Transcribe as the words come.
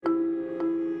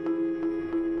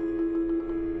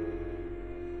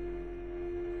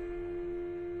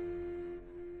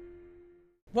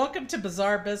Welcome to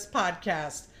Bizarre Biz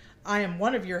Podcast. I am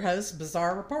one of your hosts,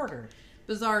 Bizarre Reporter.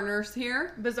 Bizarre Nurse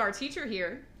here. Bizarre Teacher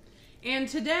here. And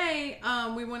today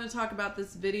we want to talk about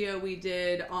this video we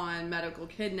did on medical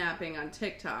kidnapping on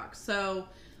TikTok. So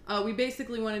we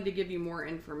basically wanted to give you more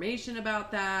information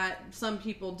about that. Some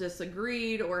people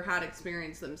disagreed or had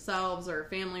experience themselves or a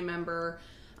family member.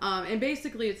 And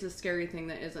basically it's a scary thing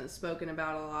that isn't spoken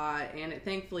about a lot, and it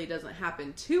thankfully doesn't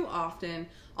happen too often,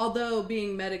 although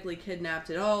being medically kidnapped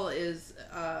at all is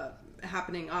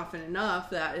happening often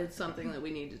enough that it's something that we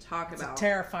need to talk about. It's a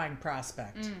terrifying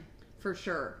prospect. For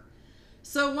sure.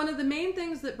 So one of the main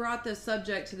things that brought this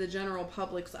subject to the general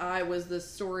public's eye was the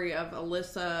story of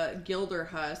Alyssa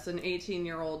Gilderhus, an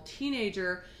 18-year-old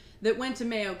teenager that went to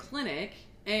Mayo Clinic.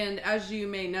 And as you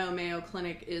may know, Mayo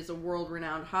Clinic is a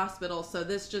world-renowned hospital, so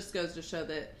this just goes to show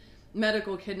that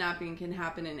medical kidnapping can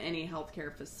happen in any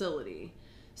healthcare facility.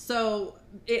 So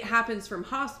it happens from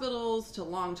hospitals to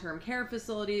long-term care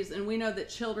facilities, and we know that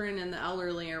children and the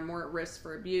elderly are more at risk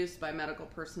for abuse by medical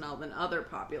personnel than other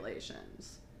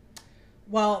populations.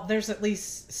 Well, there's at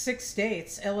least 6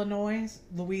 states, Illinois,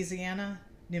 Louisiana,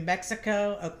 New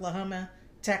Mexico, Oklahoma,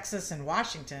 Texas, and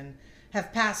Washington,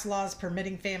 have passed laws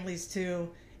permitting families to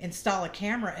install a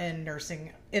camera in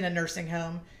a nursing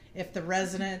home if the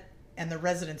resident and the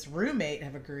resident's roommate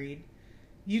have agreed.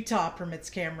 Utah permits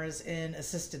cameras in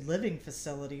assisted living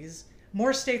facilities.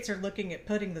 More states are looking at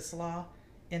putting this law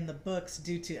in the books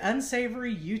due to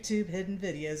unsavory YouTube hidden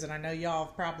videos, and I know y'all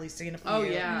have probably seen a few. Oh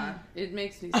yeah, it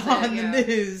makes me sick. On the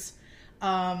news.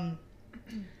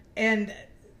 And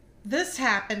this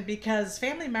happened because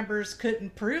family members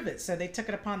couldn't prove it, so they took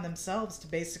it upon themselves to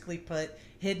basically put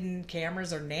hidden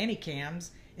cameras or nanny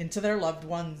cams into their loved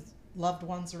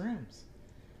ones' rooms.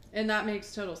 And that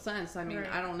makes total sense. I mean,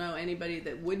 Right. I don't know anybody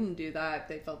that wouldn't do that if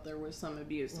they felt there was some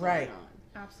abuse going Right. on.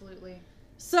 Absolutely.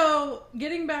 So,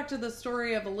 getting back to the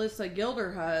story of Alyssa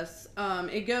Gilderhus,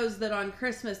 it goes that on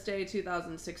Christmas Day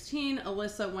 2016,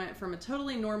 Alyssa went from a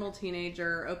totally normal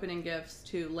teenager opening gifts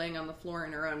to laying on the floor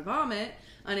in her own vomit,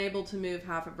 unable to move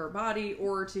half of her body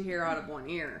or to hear out of one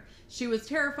ear. She was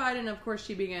terrified, and of course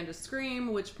she began to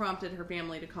scream, which prompted her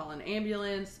family to call an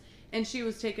ambulance, and she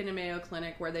was taken to Mayo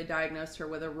Clinic where they diagnosed her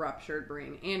with a ruptured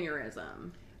brain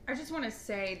aneurysm. I just want to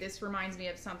say this reminds me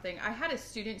of something. I had a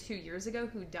student 2 years ago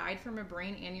who died from a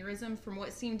brain aneurysm from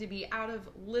what seemed to be out of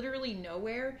literally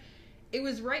nowhere. It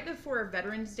was right before a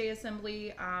Veterans Day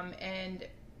assembly, and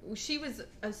she was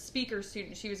a speaker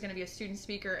student. She was going to be a student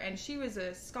speaker, and she was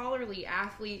a scholarly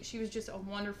athlete. She was just a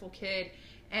wonderful kid.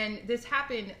 And this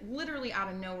happened literally out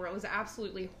of nowhere. It was an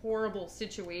absolutely horrible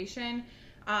situation.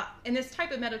 And this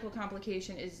type of medical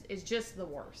complication is just the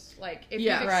worst. Like, if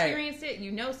you've experienced it,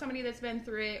 you know somebody that's been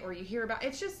through it, or you hear about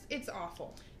it, it's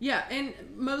awful. Yeah, and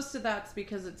most of that's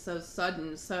because it's so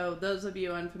sudden. So those of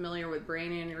you unfamiliar with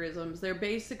brain aneurysms, they're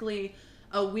basically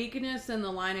a weakness in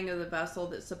the lining of the vessel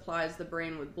that supplies the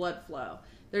brain with blood flow.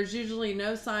 There's usually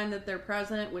no sign that they're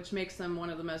present, which makes them one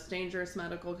of the most dangerous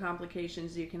medical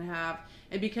complications you can have.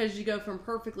 And because you go from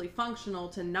perfectly functional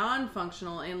to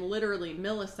non-functional in literally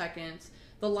milliseconds,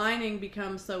 the lining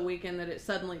becomes so weakened that it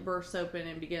suddenly bursts open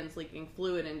and begins leaking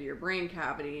fluid into your brain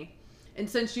cavity. And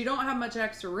since you don't have much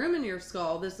extra room in your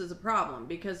skull, this is a problem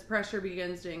because pressure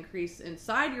begins to increase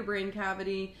inside your brain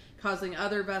cavity, causing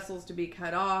other vessels to be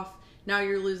cut off. Now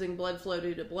you're losing blood flow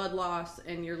due to blood loss,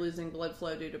 and you're losing blood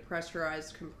flow due to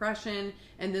pressurized compression,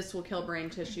 and this will kill brain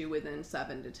tissue within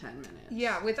 7 to 10 minutes.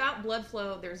 Yeah, without blood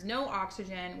flow, there's no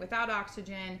oxygen. Without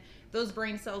oxygen, those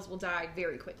brain cells will die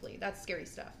very quickly. That's scary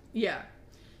stuff. Yeah.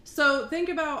 So think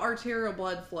about arterial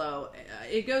blood flow.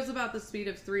 It goes about the speed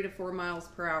of 3 to 4 miles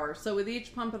per hour. So with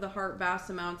each pump of the heart,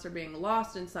 vast amounts are being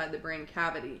lost inside the brain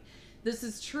cavity. This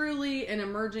is truly an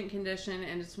emergent condition,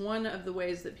 and it's one of the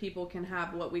ways that people can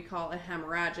have what we call a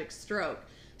hemorrhagic stroke.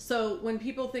 So when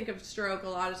people think of stroke, a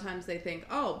lot of times they think,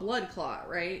 oh, blood clot,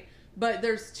 right? But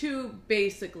there's two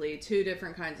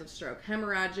different kinds of stroke.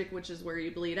 Hemorrhagic, which is where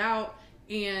you bleed out,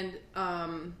 and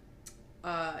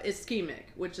ischemic,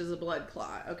 which is a blood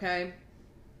clot, okay?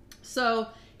 So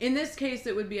in this case,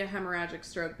 it would be a hemorrhagic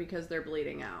stroke because they're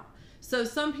bleeding out. So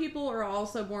some people are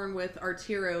also born with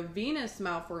arteriovenous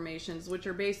malformations, which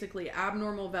are basically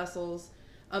abnormal vessels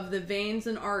of the veins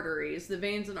and arteries. The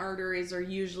veins and arteries are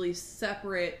usually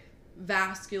separate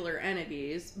vascular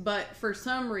entities, but for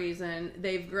some reason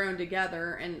they've grown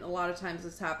together, and a lot of times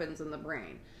this happens in the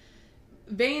brain.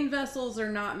 Vein vessels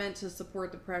are not meant to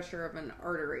support the pressure of an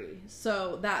artery.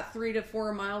 So that 3 to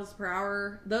 4 miles per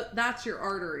hour, that's your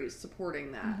arteries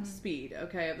supporting that speed,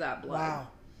 okay, of that blood. Wow.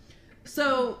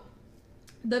 So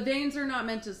the veins are not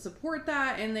meant to support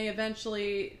that, and they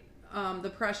eventually the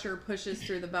pressure pushes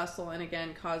through the vessel and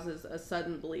again causes a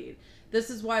sudden bleed. This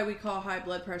is why we call high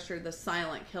blood pressure the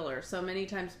silent killer. So many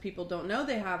times people don't know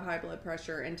they have high blood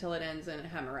pressure until it ends in a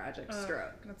hemorrhagic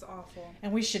stroke. That's awful.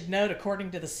 And we should note,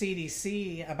 according to the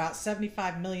CDC, about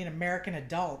 75 million American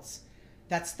adults,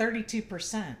 that's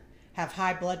 32%, have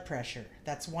high blood pressure.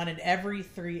 That's 1 in every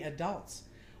 3 adults.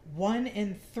 1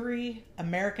 in 3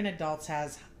 American adults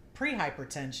has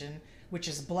prehypertension, which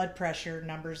is blood pressure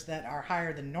numbers that are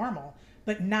higher than normal,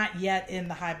 but not yet in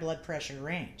the high blood pressure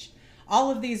range. All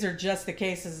of these are just the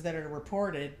cases that are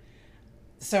reported.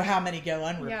 So how many go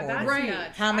unreported? Yeah, that's Right.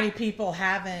 nuts. How many people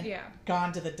haven't Yeah.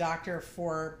 gone to the doctor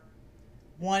for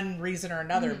one reason or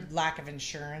another, lack of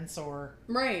insurance or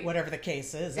Right. whatever the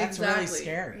case is? That's really Exactly.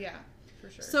 scary. Yeah, for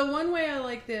sure. So one way I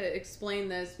like to explain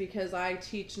this, because I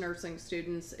teach nursing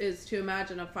students, is to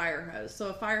imagine a fire hose. So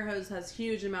a fire hose has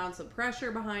huge amounts of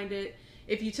pressure behind it.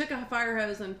 If you took a fire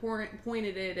hose and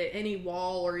pointed it at any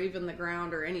wall or even the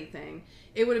ground or anything,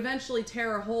 it would eventually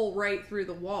tear a hole right through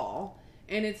the wall.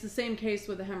 And it's the same case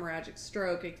with a hemorrhagic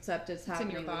stroke, except it's in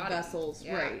happening your with body. vessels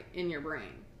Yeah. right in your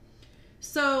brain.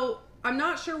 So I'm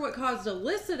not sure what caused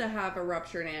Alyssa to have a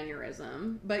ruptured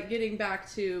aneurysm, but getting back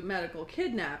to medical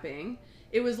kidnapping,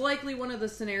 it was likely one of the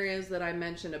scenarios that I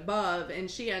mentioned above,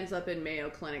 and she ends up in Mayo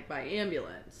Clinic by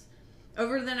ambulance.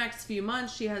 Over the next few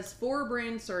months, she has 4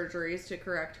 brain surgeries to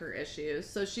correct her issues,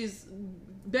 so she's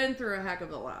been through a heck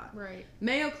of a lot. Right.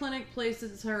 Mayo Clinic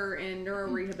places her in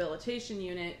neurorehabilitation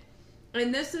unit,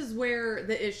 and this is where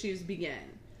the issues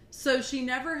begin. So she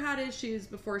never had issues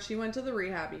before she went to the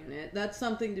rehab unit. That's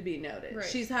something to be noted. Right.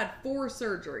 She's had 4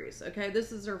 surgeries, okay?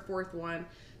 This is her 4th one.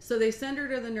 So they send her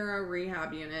to the neuro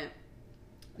rehab unit.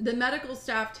 The medical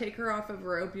staff take her off of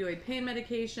her opioid pain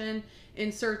medication,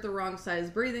 insert the wrong size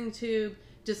breathing tube,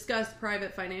 discuss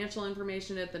private financial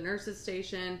information at the nurse's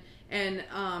station, and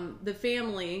the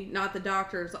family, not the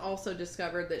doctors, also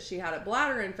discovered that she had a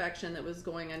bladder infection that was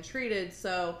going untreated.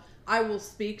 So I will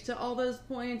speak to all those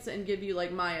points and give you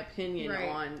like my opinion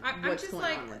on I'm what's just going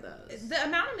like, on with those. the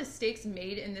amount of mistakes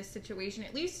made in this situation,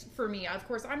 at least for me, of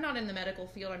course, I'm not in the medical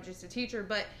field, I'm just a teacher,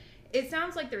 but it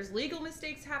sounds like there's legal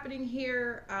mistakes happening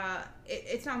here.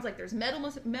 It sounds like there's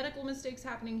medical mistakes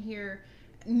happening here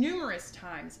numerous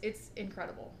times. It's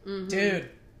incredible. Dude,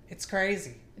 it's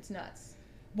crazy. It's nuts.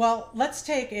 Well, let's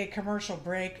take a commercial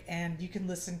break, and you can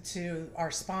listen to our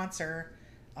sponsor,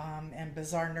 and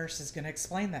Bizarre Nurse is going to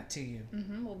explain that to you.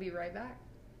 We'll be right back.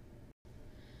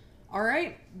 All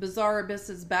right, Bizarre Abyss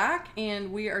is back,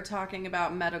 and we are talking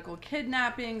about medical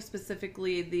kidnapping,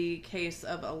 specifically the case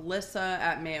of Alyssa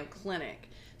at Mayo Clinic.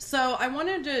 So I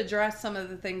wanted to address some of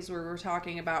the things we were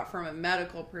talking about from a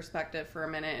medical perspective for a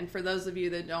minute. And for those of you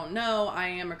that don't know, I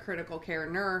am a critical care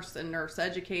nurse and nurse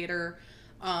educator.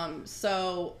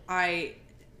 So I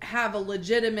have a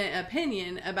legitimate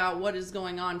opinion about what is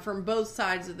going on from both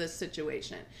sides of this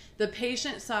situation. The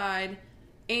patient side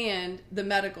and the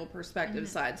medical perspective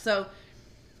side. So,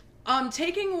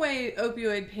 taking away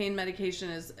opioid pain medication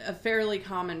is a fairly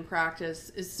common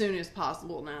practice as soon as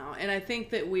possible now. And I think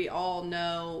that we all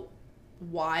know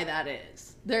why that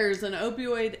is. There's an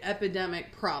opioid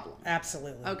epidemic problem.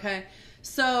 Absolutely. Okay.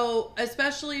 So,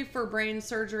 especially for brain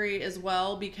surgery as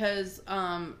well, because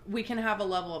we can have a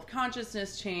level of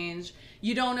consciousness change.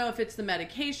 You don't know if it's the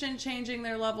medication changing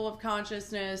their level of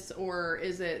consciousness, or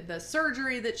is it the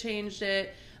surgery that changed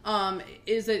it?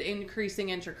 Is it increasing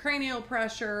intracranial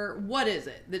pressure? What is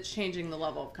it that's changing the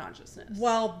level of consciousness?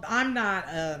 Well, I'm not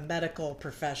a medical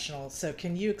professional, so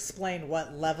can you explain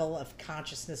what level of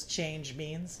consciousness change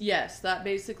means? Yes, that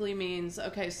basically means,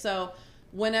 okay, so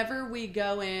whenever we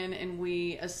go in and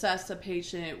we assess a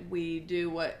patient, we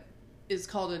do what is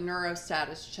called a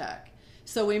neurostatus check.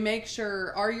 So we make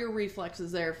sure, are your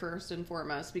reflexes there first and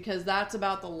foremost, because that's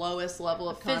about the lowest level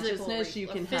of consciousness you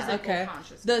can have. Okay.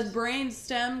 The brain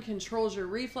stem controls your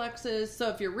reflexes, so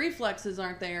if your reflexes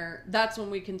aren't there, that's when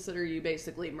we consider you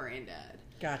basically brain dead.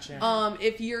 Gotcha.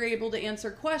 If you're able to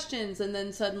answer questions and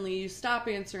then suddenly you stop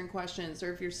answering questions,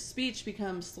 or if your speech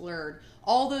becomes slurred,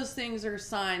 all those things are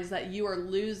signs that you are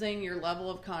losing your level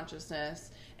of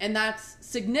consciousness. And that's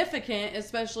significant,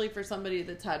 especially for somebody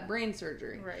that's had brain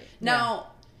surgery. Right.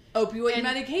 Now, opioid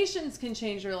medications can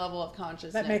change your level of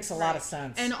consciousness. That makes a lot of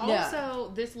sense. And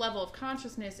also, this level of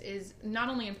consciousness is not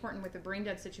only important with the brain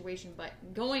dead situation, but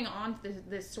going on to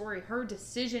this story, her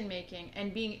decision making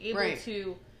and being able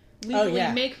to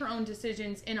legally make her own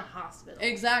decisions in a hospital.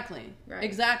 Exactly. Right.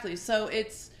 Exactly. So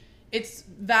it's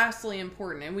vastly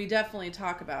important, and we definitely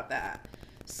talk about that.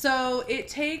 So it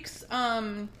takes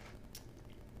a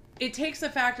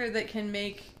factor that can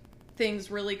make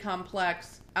things really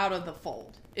complex out of the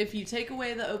fold. If you take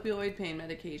away the opioid pain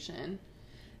medication,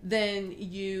 then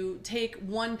you take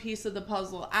one piece of the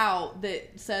puzzle out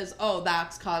that says, oh,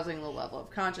 that's causing the level of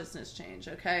consciousness change,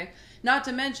 okay? Not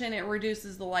to mention it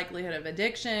reduces the likelihood of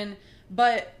addiction,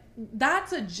 but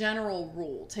that's a general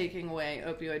rule, taking away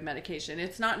opioid medication.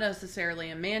 It's not necessarily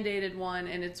a mandated one,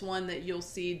 and it's one that you'll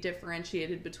see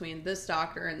differentiated between this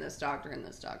doctor and this doctor and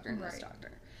this doctor and this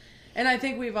doctor. And I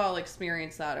think we've all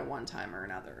experienced that at one time or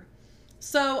another.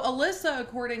 So Alyssa,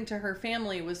 according to her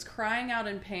family, was crying out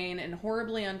in pain and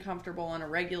horribly uncomfortable on a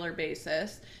regular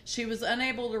basis. She was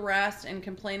unable to rest and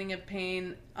complaining of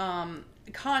pain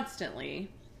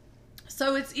constantly.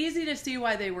 So it's easy to see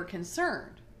why they were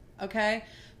concerned, okay?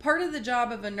 Part of the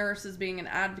job of a nurse is being an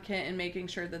advocate and making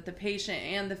sure that the patient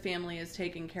and the family is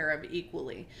taken care of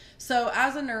equally. So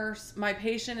as a nurse, my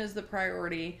patient is the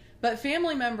priority, but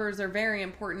family members are very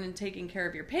important in taking care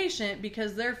of your patient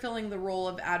because they're filling the role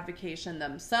of advocation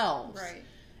themselves. Right.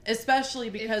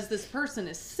 Especially because this person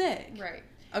is sick. Right.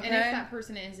 Okay. And if that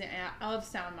person is of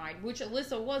sound mind, which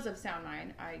Alyssa was of sound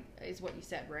mind, is what you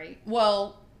said, right?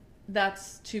 Well,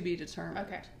 that's to be determined.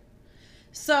 Okay.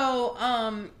 So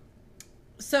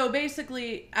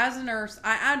basically, as a nurse,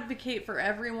 I advocate for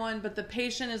everyone, but the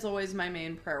patient is always my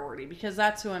main priority because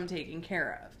that's who I'm taking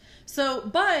care of. So,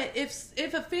 but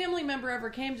if a family member ever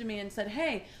came to me and said,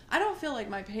 "Hey, I don't feel like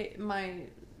my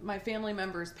family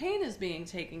member's pain is being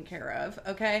taken care of,"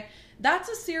 okay, that's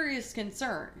a serious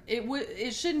concern.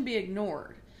 It shouldn't be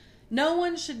ignored. No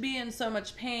one should be in so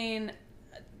much pain,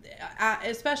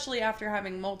 especially after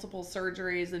having multiple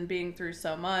surgeries and being through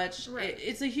so much. Right.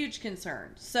 It's a huge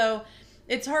concern. So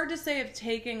it's hard to say if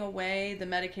taking away the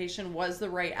medication was the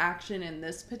right action in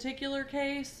this particular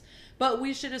case, but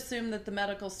we should assume that the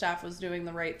medical staff was doing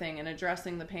the right thing and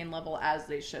addressing the pain level as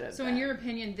they should have So been. in your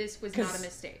opinion, this was not a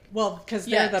mistake? Well, because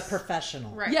they're Yes. the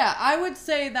professional. Right. Yeah, I would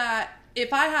say that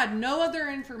if I had no other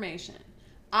information,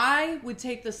 I would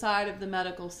take the side of the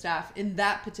medical staff in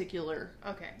that particular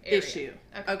area. issue.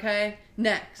 Okay?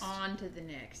 Next. On to the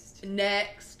next.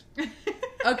 Next.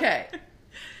 Okay.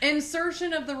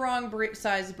 Insertion of the wrong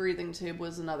size breathing tube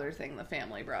was another thing the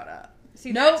family brought up.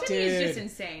 See, Nope. that to me is Dude. just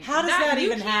insane. How does that you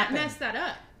even can't happen? mess that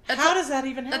up. How does that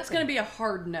even happen? That's going to be a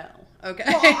hard no. Okay.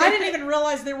 Well, I didn't even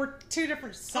realize there were two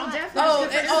different sizes. definitely.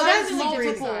 There's Sizes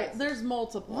multiple. sizes. There's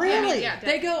multiple. Really? Yeah,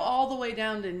 They go all the way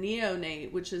down to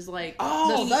neonate, which is like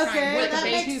Oh, the okay, with that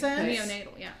the makes toothpaste. sense.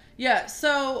 Neonatal, yeah. Yeah.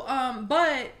 So,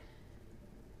 but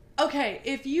okay,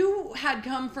 if you had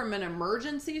come from an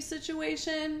emergency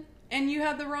situation and you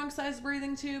had the wrong size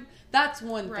breathing tube, that's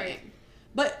one Right. thing.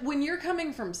 But when you're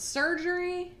coming from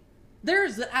surgery,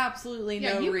 there's absolutely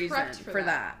no you reason prepped for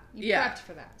that. You prepped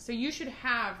for that. So you should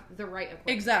have the right equipment.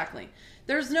 Exactly.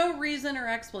 There's no reason or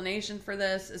explanation for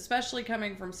this, especially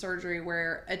coming from surgery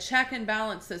where a check and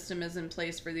balance system is in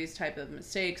place for these type of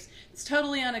mistakes. It's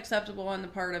totally unacceptable on the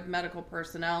part of medical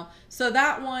personnel. So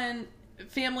that one,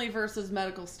 family versus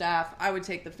medical staff, I would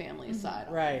take the family side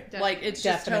on. Right. Like, it's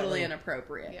just Definitely. totally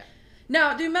inappropriate. Yeah.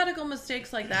 Now, do medical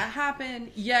mistakes like that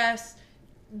happen? Yes.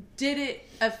 Did it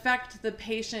affect the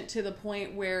patient to the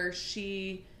point where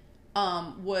she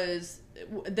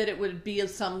that it would be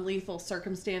some lethal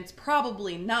circumstance?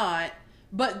 Probably not,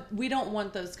 but we don't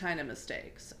want those kind of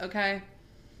mistakes, okay?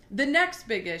 The next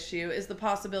big issue is the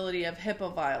possibility of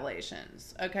HIPAA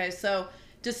violations, okay? So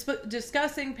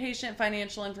discussing patient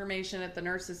financial information at the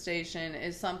nurse's station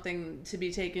is something to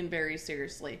be taken very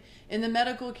seriously. In the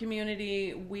medical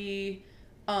community, we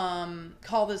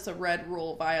call this a red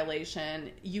rule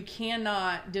violation. You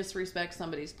cannot disrespect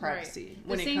somebody's privacy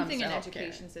when it comes to healthcare. The same thing in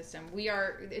education system.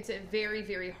 It's a very,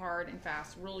 very hard and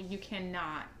fast rule. You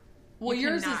cannot. Well, you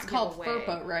yours cannot is called give away.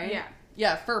 FERPA, right? Yeah.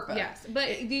 Yeah, FERPA. Yes, but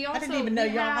we also I didn't even know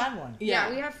we y'all have- had one. Yeah.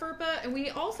 Yeah, we have FERPA, and we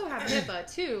also have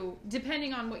HIPAA too,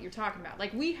 depending on what you're talking about.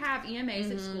 Like, we have EMAs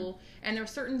at school, and there are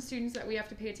certain students that we have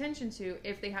to pay attention to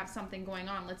if they have something going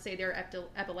on. Let's say they're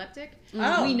epileptic.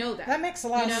 Oh, we know that. That makes a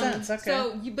lot of sense. Okay.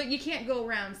 So, but you can't go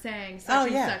around saying such Oh,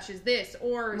 and yeah. such is this,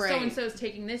 or Right. so-and-so's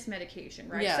taking this medication,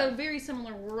 right? Yeah. So, very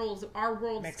similar worlds. Our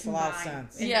worlds Makes a lot of combine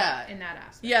sense. in Yeah. in that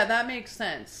aspect. Yeah, that makes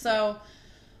sense. So,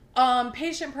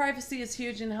 patient privacy is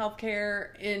huge in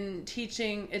healthcare. In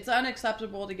teaching, it's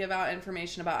unacceptable to give out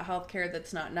information about healthcare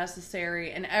that's not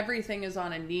necessary, and everything is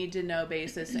on a need-to-know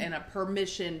basis and a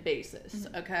permission basis,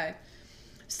 okay?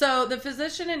 So, the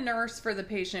physician and nurse for the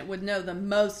patient would know the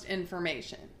most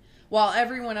information, while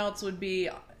everyone else would be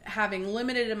having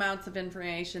limited amounts of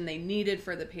information they needed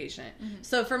for the patient.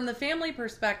 So from the family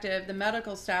perspective, the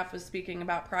medical staff was speaking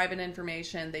about private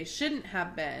information they shouldn't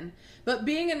have been. But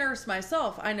being a nurse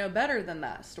myself, I know better than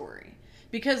that story.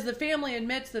 because the family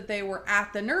admits that they were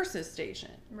at the nurse's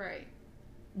station. Right.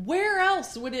 Where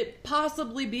else would it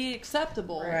possibly be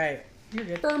acceptable Right. You're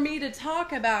good. for me to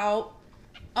talk about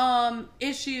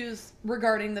issues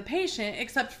regarding the patient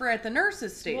except for at the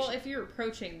nurse's station? Well, if you're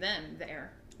approaching them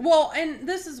there. Well, and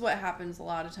this is what happens a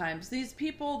lot of times. These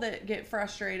people that get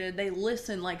frustrated, they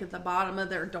listen like at the bottom of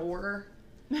their door.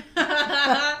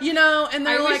 You know, and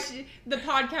they're I like, wish the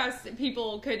podcast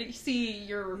people could see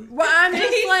your. well,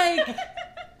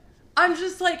 I'm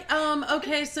just like,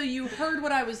 okay, so you heard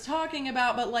what I was talking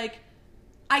about, but like,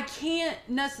 I can't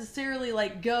necessarily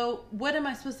like go, what am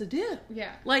I supposed to do?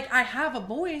 Yeah. Like, I have a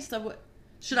voice.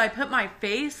 Should I put my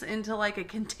face into like a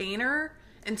container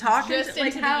and talk Just like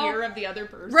into the ear of the other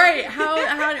person. Right.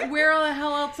 Where the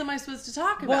hell else am I supposed to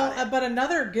talk about Well, it? but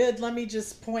another good, let me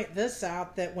just point this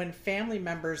out, that when family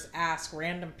members ask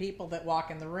random people that walk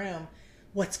in the room,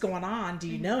 what's going on? Do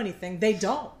you know anything? They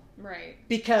don't. Right.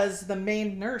 Because the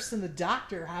main nurse and the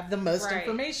doctor have the most Right.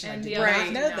 information. And I the did others not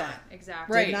do know not. that.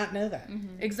 Exactly. Right. Did not know that.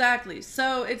 Exactly.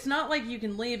 So it's not like you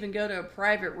can leave and go to a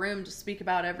private room to speak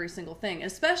about every single thing,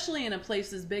 especially in a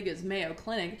place as big as Mayo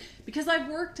Clinic, because I've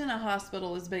worked in a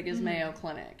hospital as big as Mayo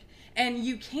Clinic. And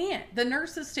you can't. The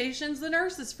nurse's station's the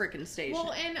nurse's freaking station.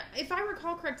 Well, and if I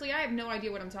recall correctly, I have no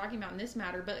idea what I'm talking about in this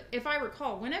matter, but if I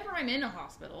recall, whenever I'm in a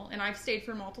hospital and I've stayed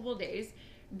for multiple days,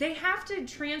 they have to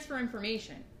transfer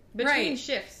information between Right.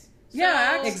 shifts.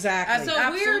 Yeah, exactly. So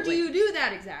where do Absolutely. you do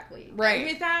that exactly? Right.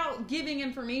 Without giving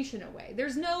information away.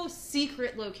 There's no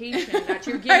secret location that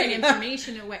you're Right. giving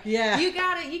information away. Yeah. You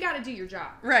gotta do your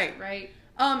job. Right. Right.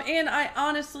 And I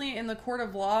honestly, in the court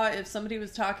of law, if somebody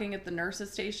was talking at the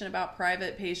nurse's station about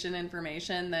private patient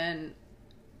information, then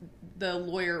the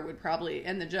lawyer would probably,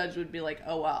 and the judge would be like,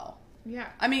 oh, well. Yeah.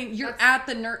 I mean, you're That's- at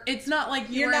the it's not like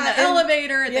You're you're in not the in-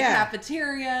 elevator at yeah. the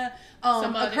cafeteria,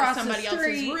 across somebody the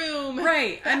else's street. room.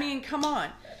 Right. I mean, come on.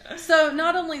 So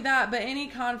not only that, but any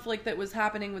conflict that was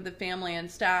happening with the family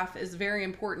and staff is very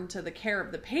important to the care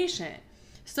of the patient.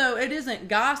 So it isn't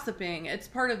gossiping. It's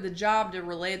part of the job to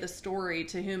relay the story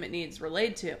to whom it needs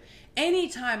relayed to.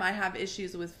 Anytime I have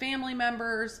issues with family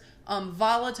members,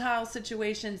 volatile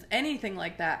situations, anything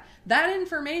like that, that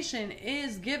information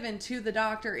is given to the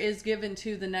doctor, is given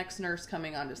to the next nurse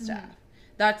coming onto staff.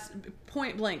 That's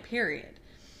point blank, period.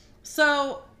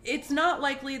 So it's not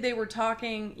likely they were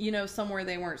talking, somewhere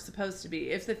they weren't supposed to be.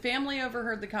 If the family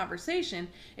overheard the conversation,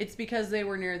 it's because they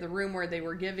were near the room where they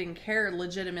were giving care,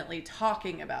 legitimately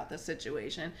talking about the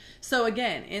situation. So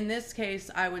again, in this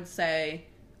case, I would say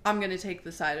I'm going to take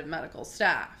the side of medical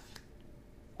staff.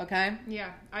 Okay?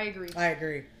 Yeah, I agree. I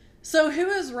agree. So who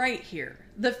is right here?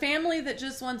 The family that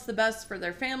just wants the best for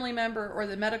their family member, or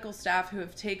the medical staff who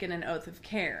have taken an oath of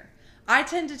care? I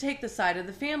tend to take the side of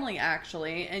the family,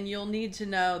 actually, and you'll need to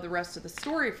know the rest of the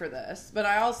story for this. But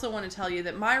I also want to tell you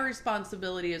that my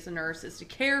responsibility as a nurse is to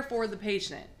care for the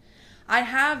patient. I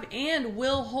have and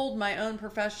will hold my own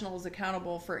professionals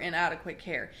accountable for inadequate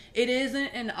care. It isn't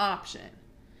an option.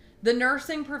 The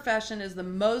nursing profession is the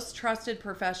most trusted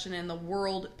profession in the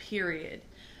world, period.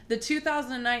 The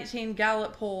 2019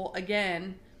 Gallup poll,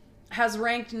 again, has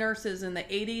ranked nurses in the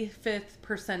 85th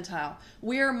percentile.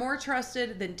 We are more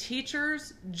trusted than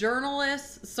teachers,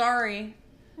 journalists,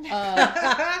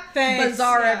 Thanks.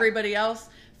 bizarre Yeah. everybody else.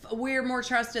 We're more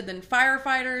trusted than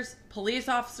firefighters, police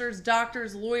officers,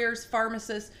 doctors, lawyers,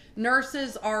 pharmacists.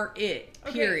 Nurses are it,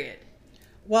 Okay. period.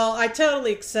 Well, I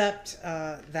totally accept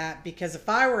that, because if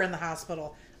I were in the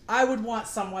hospital, I would want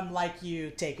someone like you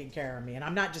taking care of me. And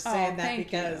I'm not just saying that thank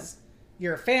because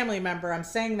you're a family member. I'm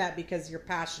saying that because you're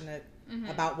passionate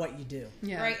about what you do.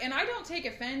 Yeah. Right, and I don't take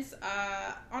offense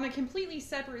on a completely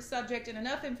separate subject and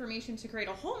enough information to create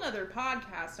a whole nother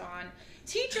podcast on.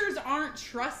 Teachers aren't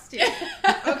trusted,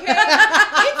 okay?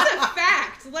 It's a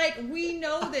fact. Like, we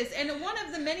know this. And one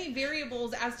of the many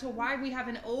variables as to why we have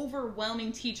an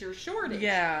overwhelming teacher shortage.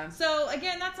 Yeah. So,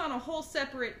 again, that's on a whole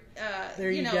separate,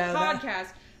 There you go. podcast.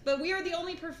 But we are the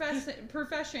only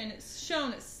profession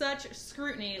shown such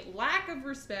scrutiny, lack of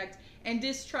respect, and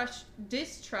distrust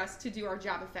to do our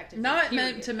job effectively. Not period.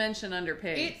 meant to mention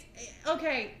underpaid. It's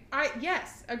okay.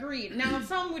 Yes, agreed. Now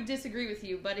some would disagree with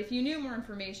you, but if you knew more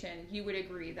information, you would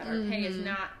agree that our pay is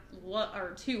not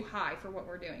or too high for what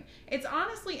we're doing. It's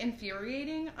honestly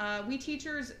infuriating. We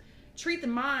teachers treat the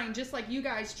mind just like you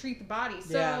guys treat the body.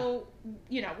 So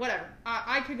whatever.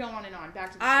 I could go on and on.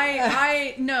 Back to the story.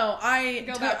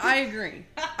 I agree.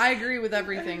 I agree with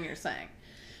everything you're saying.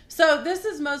 So this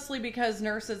is mostly because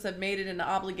nurses have made it an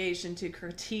obligation to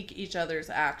critique each other's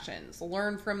actions,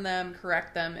 learn from them,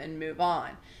 correct them, and move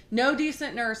on. No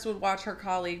decent nurse would watch her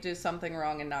colleague do something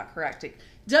wrong and not correct it.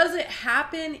 Does it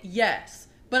happen? Yes.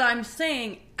 But I'm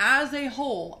saying, as a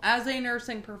whole, as a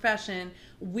nursing profession,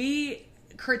 we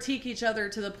critique each other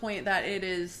to the point that it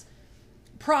is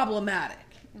problematic.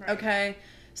 Right. Okay?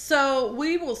 So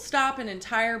we will stop an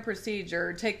entire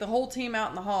procedure, take the whole team out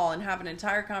in the hall and have an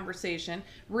entire conversation,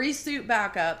 re-suit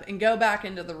back up, and go back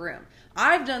into the room.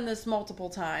 I've done this multiple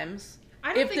times.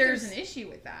 I don't think there's an issue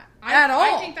with that. At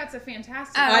all. I think that's a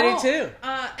fantastic. At all. I do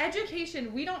too.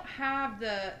 Education, we don't have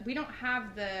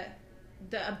the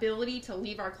ability to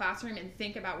leave our classroom and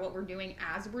think about what we're doing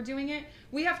as we're doing it.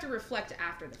 We have to reflect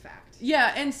after the fact.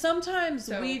 Yeah, and sometimes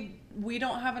we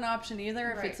don't have an option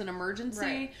either if Right. it's an emergency.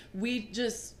 Right. We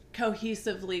just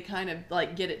cohesively kind of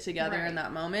like get it together Right. in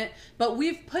that moment. But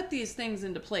we've put these things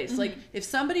into place. Mm-hmm. Like if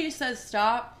somebody says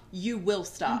stop, you will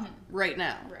stop right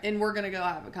now. Right. And we're going to go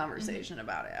have a conversation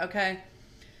about it, okay?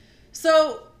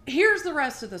 So, here's the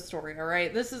rest of the story, all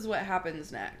right? This is what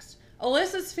happens next.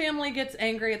 Alyssa's family gets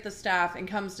angry at the staff and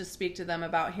comes to speak to them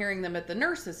about hearing them at the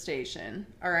nurse's station,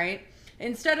 all right?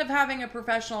 Instead of having a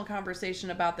professional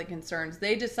conversation about the concerns,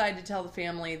 they decide to tell the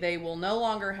family they will no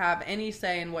longer have any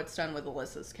say in what's done with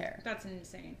Alyssa's care. That's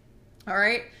insane. All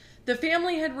right? The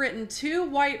family had written 2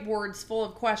 whiteboards full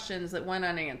of questions that went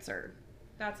unanswered.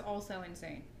 That's also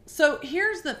insane. So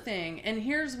here's the thing, and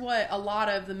here's what a lot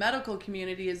of the medical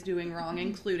community is doing wrong,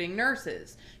 including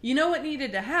nurses. You know what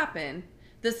needed to happen?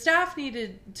 The staff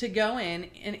needed to go in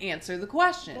and answer the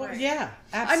questions. Well, yeah,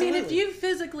 absolutely. I mean, if you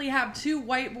physically have 2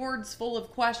 whiteboards full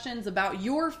of questions about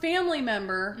your family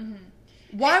member,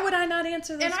 why would I not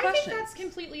answer those And I questions? think that's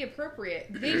completely appropriate.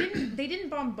 They didn't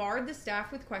bombard the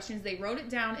staff with questions. They wrote it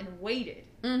down and waited.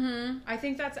 Mm-hmm. I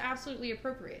think that's absolutely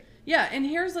appropriate. Yeah, and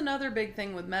here's another big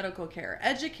thing with medical care.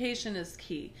 Education is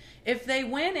key. If they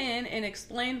went in and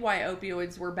explained why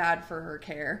opioids were bad for her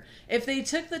care, if they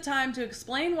took the time to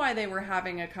explain why they were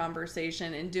having a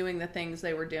conversation and doing the things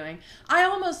they were doing, I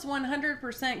almost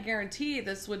 100% guarantee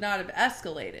this would not have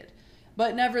escalated.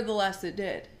 But nevertheless, it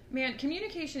did. Man,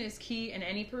 communication is key in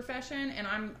any profession, and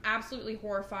I'm absolutely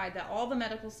horrified that all the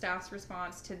medical staff's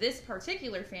response to this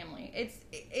particular family,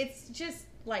 it's just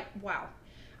like, wow.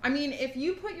 I mean, if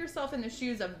you put yourself in the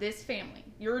shoes of this family,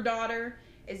 your daughter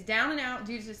is down and out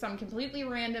due to some completely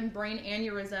random brain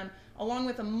aneurysm, along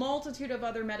with a multitude of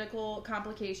other medical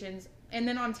complications, and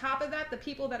then on top of that, the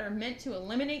people that are meant to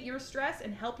eliminate your stress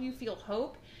and help you feel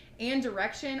hope and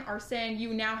direction are saying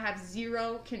you now have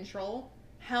zero control.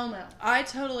 Hell no. I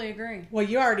totally agree. Well,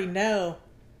 you already know,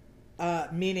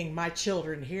 meaning my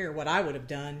children here, what I would have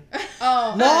done.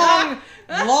 Oh,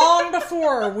 Long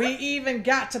before we even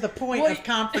got to the point Well, of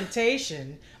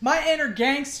confrontation, my inner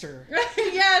gangster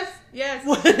Yes.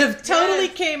 would have totally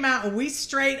came out and we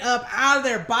straight up out of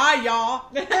there. Bye,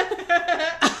 y'all.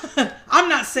 I'm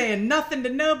not saying nothing to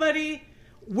nobody.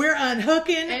 We're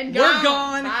unhooking. And We're gone.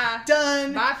 gone. Bye.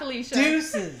 Done. Bye, Felicia.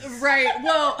 Deuces. right.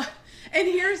 Well, and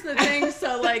here's the thing.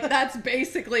 So, like, that's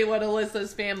basically what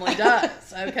Alyssa's family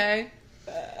does, okay?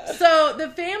 So, the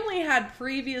family had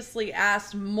previously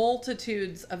asked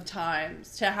multitudes of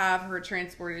times to have her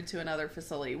transported to another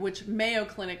facility, which Mayo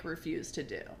Clinic refused to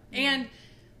do. And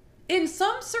in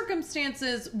some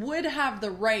circumstances would have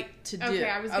the right to do. Okay,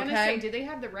 I was going to say, do they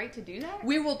have the right to do that?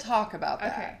 We will talk about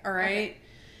that. Okay, All right. okay.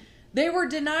 They were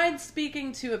denied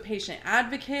speaking to a patient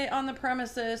advocate on the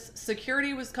premises.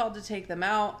 Security was called to take them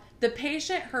out. The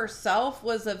patient herself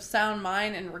was of sound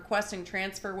mind and requesting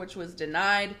transfer, which was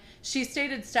denied. She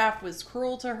stated staff was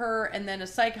cruel to her, and then a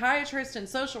psychiatrist and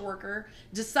social worker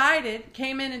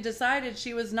came in and decided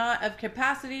she was not of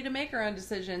capacity to make her own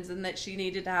decisions and that she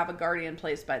needed to have a guardian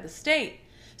placed by the state.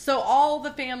 So all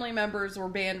the family members were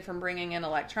banned from bringing in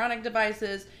electronic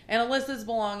devices, and Alyssa's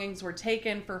belongings were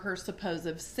taken for her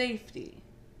supposed safety.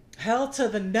 Hell to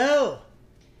the no.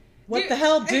 What Dude. the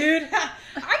hell, dude?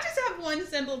 I just have one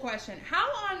simple question. How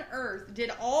on earth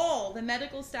did all the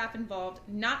medical staff involved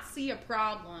not see a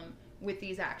problem with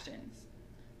these actions?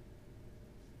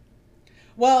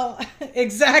 Well,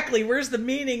 exactly. Where's the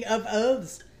meaning of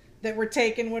oaths that were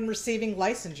taken when receiving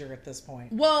licensure at this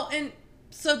point? Well, and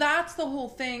so that's the whole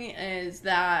thing, is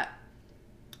that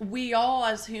we all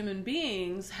as human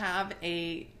beings have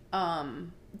a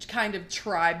kind of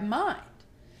tribe mind.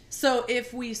 So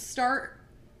if we start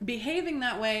behaving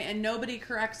that way and nobody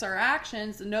corrects our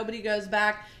actions and nobody goes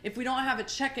back, if we don't have a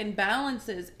check and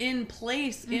balances in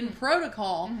place in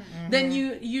protocol, then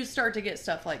you start to get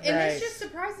stuff like And that. this just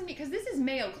surprises me because this is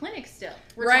Mayo Clinic still.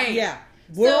 We're Right. talking- Yeah.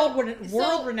 So-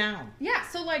 World renowned. Yeah,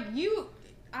 so like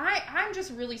I'm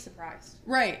just really surprised.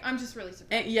 Right. I'm just really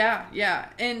surprised. And yeah.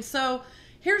 And so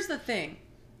here's the thing.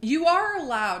 You are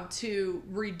allowed to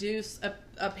reduce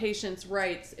a patient's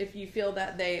rights if you feel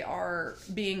that they are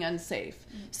being unsafe.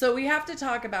 So we have to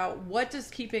talk about, what does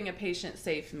keeping a patient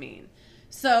safe mean?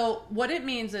 So what it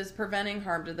means is preventing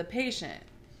harm to the patient.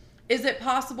 Is it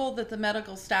possible that the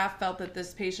medical staff felt that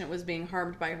this patient was being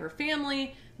harmed by her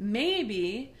family?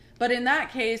 Maybe, but in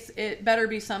that case, it better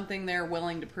be something they're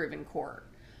willing to prove in court.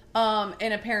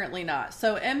 And apparently not.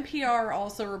 So NPR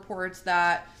also reports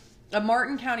that a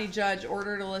Martin County judge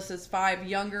ordered Alyssa's 5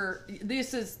 younger...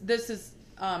 This is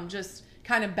just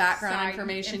kind of background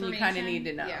information you kind of need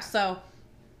to know. Yeah. So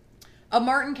a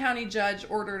Martin County judge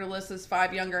ordered Alyssa's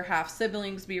 5 younger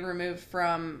half-siblings be removed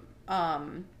from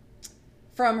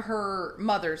her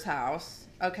mother's house,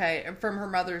 from her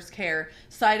mother's care,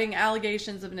 citing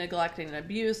allegations of neglecting and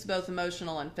abuse, both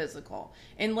emotional and physical.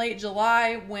 In late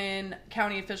July, when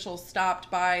county officials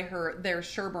stopped by their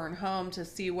Sherburne home to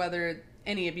see whether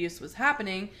any abuse was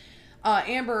happening,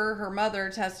 Amber, her mother,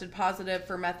 tested positive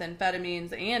for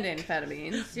methamphetamines and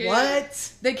amphetamines. Dude.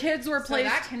 What? The kids were So placed...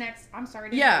 that connects. I'm sorry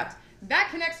to Yeah. interrupt. That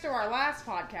connects to our last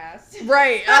podcast.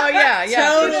 Right. Oh, yeah.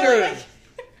 Yeah, for Totally. sure.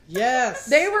 Yes.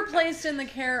 They were placed in the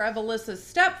care of Alyssa's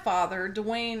stepfather,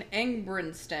 Dwayne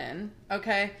Engbrinston.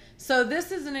 Okay, so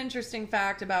this is an interesting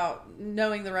fact about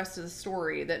knowing the rest of the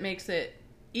story that makes it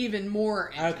even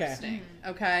more interesting.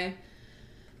 Okay.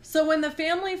 So when the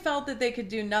family felt that they could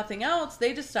do nothing else,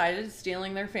 they decided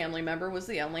stealing their family member was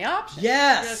the only option.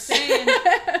 Yes. Just saying.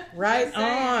 Right Just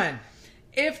saying. on.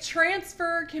 If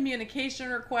transfer,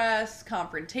 communication requests,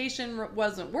 confrontation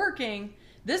wasn't working,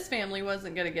 this family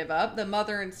wasn't going to give up. The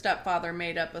mother and stepfather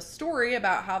made up a story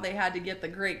about how they had to get the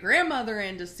great-grandmother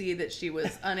in to see that she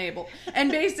was unable.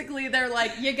 And basically, they're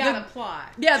like... You got a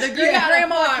plot. Yeah, the You got a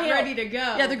great-grandma plot can't... ready to go.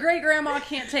 Yeah, the great-grandma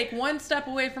can't take one step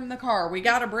away from the car. We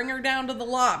got to bring her down to the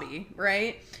lobby,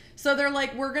 right? So they're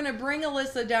like, we're going to bring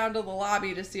Alyssa down to the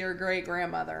lobby to see her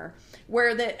great-grandmother.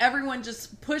 Where that everyone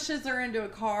just pushes her into a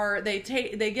car. They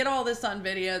get all this on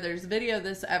video. There's video of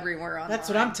this everywhere online. That's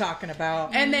what I'm talking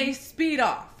about. And they speed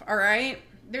off, all right?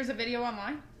 There's a video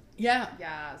online? Yeah.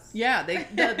 Yes. Yeah,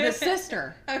 the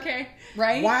sister, Okay.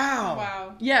 right? Wow.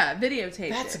 Wow. Yeah,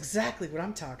 videotaped That's it. exactly what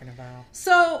I'm talking about.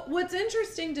 So what's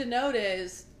interesting to note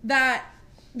is that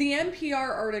the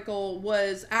NPR article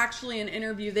was actually an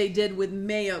interview they did with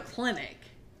Mayo Clinic.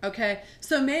 Okay,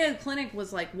 so Mayo Clinic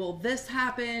was like, well, this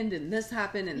happened and this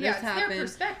happened and Yeah, this it's their happened.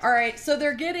 perspective. All right, so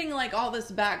they're getting like all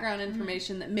this background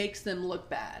information that makes them look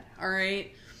bad. All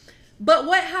right, but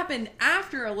what happened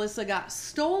after Alyssa got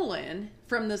stolen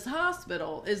from this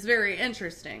hospital is very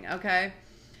interesting. Okay,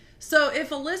 so if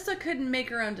Alyssa couldn't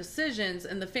make her own decisions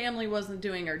and the family wasn't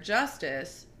doing her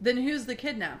justice, then who's the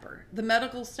kidnapper? The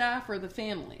medical staff or the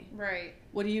family? Right.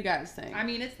 What do you guys think? I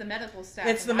mean, it's the medical staff.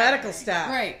 It's the in my medical opinion. staff.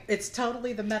 Right. It's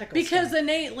totally the medical because staff.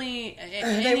 innately,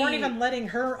 They weren't even letting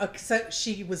her, except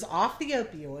she was off the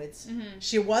opioids. Mm-hmm.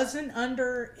 She wasn't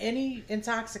under any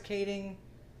intoxicating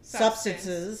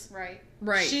substances. Right.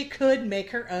 right. She could make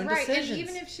her own Right, decisions. and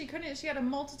even if she couldn't, she had a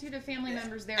multitude of family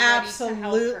members there Absolutely.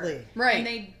 ready to help her. Right.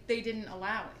 And they didn't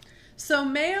allow it. So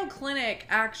Mayo Clinic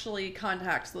actually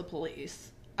contacts the police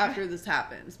after this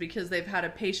happens because they've had a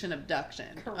patient abduction.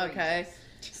 Courageous. Okay,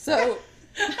 so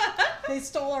They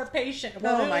stole our patient. Oh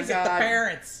Well, who my is it? The God.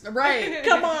 parents. right.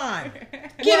 Come on.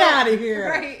 Get out of here.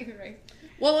 Right.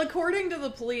 Well, according to the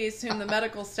police, whom the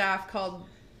medical staff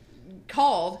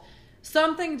called,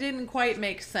 something didn't quite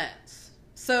make sense.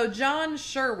 So John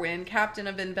Sherwin, captain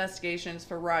of investigations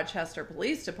for Rochester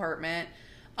Police Department,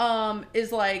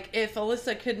 is like, if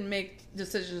Alyssa couldn't make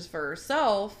decisions for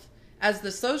herself, as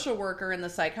the social worker and the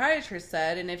psychiatrist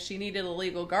said, and if she needed a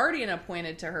legal guardian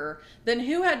appointed to her, then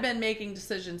who had been making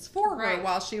decisions for her Right.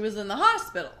 while she was in the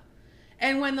hospital?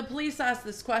 And when the police asked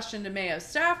this question to Mayo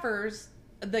staffers,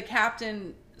 the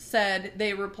captain said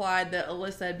they replied that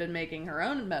Alyssa had been making her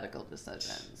own medical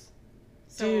decisions.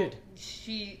 So Dude.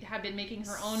 she had been making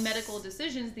her own medical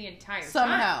decisions the entire time.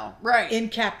 Somehow. Right. In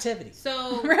captivity.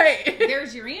 So right.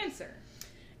 there's your answer.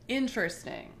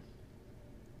 Interesting.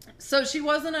 So she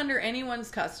wasn't under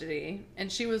anyone's custody,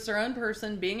 and she was her own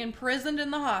person being imprisoned in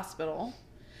the hospital.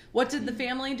 What did the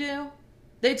family do?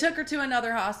 They took her to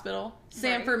another hospital,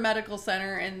 Sanford Medical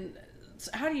Center, and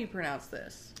how do you pronounce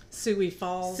this? Sioux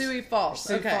Falls. Sioux Falls.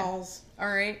 Sioux Okay. Falls. All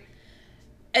right.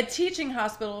 A teaching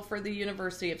hospital for the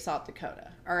University of South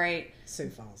Dakota. All right. Sioux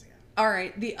Falls, yeah. All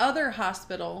right. The other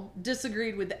hospital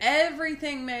disagreed with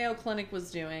everything Mayo Clinic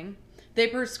was doing. They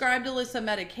prescribed Alyssa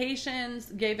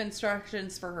medications, gave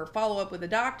instructions for her follow-up with a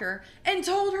doctor, and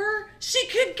told her she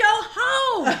could go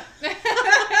home.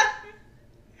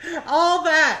 All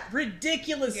that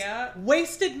ridiculous, Yeah.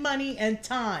 wasted money and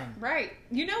time. Right.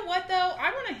 You know what though?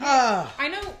 I want to hit. Ugh. I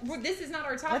know this is not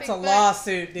our topic. That's a but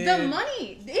lawsuit, dude. The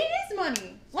money. It is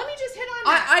money. Let me just hit on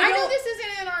I that. I know don't- this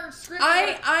isn't in our script.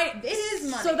 It is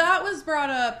money. So that was brought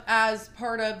up as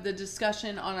part of the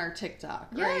discussion on our TikTok,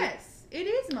 right? Yes, it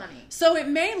is money. So it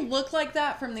may look like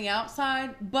that from the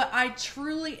outside, but I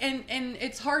truly and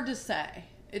it's hard to say.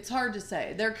 It's hard to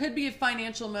say. There could be a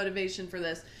financial motivation for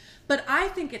this, but I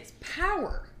think it's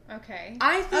power. Okay.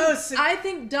 I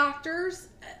think doctors,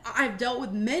 I've dealt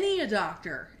with many a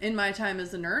doctor in my time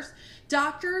as a nurse.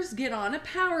 Doctors get on a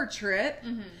power trip.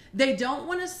 Mm-hmm. They don't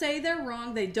want to say they're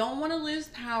wrong. They don't want to lose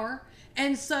power.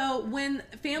 And so when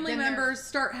family Then they're- members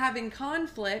start having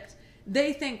conflict,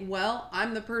 they think, well,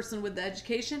 I'm the person with the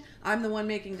education. I'm the one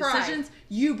making Pride. decisions.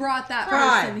 You brought that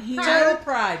Pride. person here. Total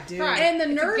pride, dude. Pride. And the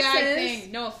It's a gag nurses-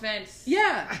 thing. No offense.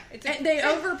 Yeah. It's a- And they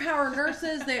overpower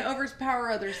nurses, they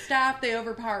overpower other staff, they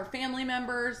overpower family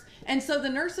members. And so the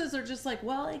nurses are just like,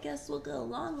 well, I guess we'll go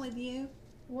along with you.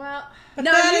 Well, But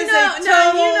No, that you is know, a no,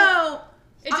 total, you know.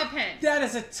 it depends. That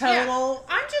is a Yeah. total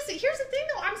I'm just. Here's the thing,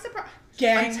 though. I'm surprised.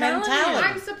 gang I'm telling you. mentality.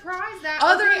 I'm surprised that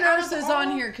Other okay, out of nurses all-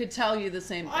 on here could tell you the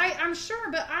same thing. I'm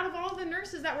sure, but out of all the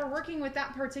nurses that were working with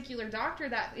that particular doctor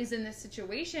that is in this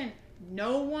situation,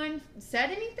 no one said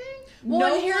anything. Well,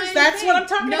 no and here's one, the That's what I'm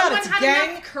talking no about. one It's had gang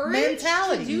enough courage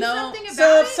mentality. to do No. something about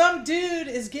So it. if some dude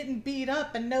is getting beat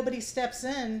up and nobody steps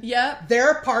in, Yep.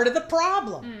 they're a part of the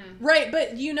problem. Right,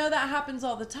 but you know that happens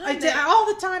all the time. All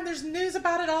the time. There's news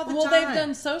about it all the Well, time. they've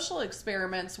done social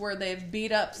experiments where they've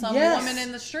beat up some Yes. woman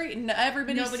in the street and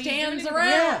everybody Nobody's stands doing around.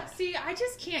 it. Yeah. See, I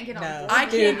just can't get on No. board. I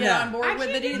with can't Dude, get no. on board I with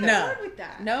can't it get either. on No. board with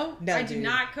that. No. No, I do dude.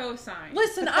 not co-sign.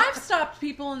 Listen, I've stopped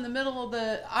people in the middle of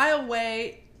the aisleway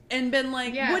and been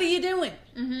like, Yes. what are you doing?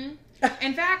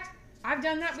 In fact, I've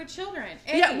done that with children.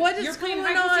 Yeah, what is you're playing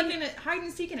going hide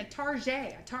and seek in a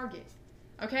Target.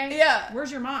 Okay? Yeah.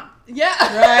 Where's your mom?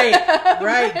 Yeah.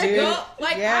 Right, dude. Go,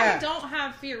 like, Yeah. I don't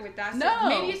have fear with that. So No.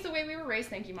 maybe it's the way we were raised.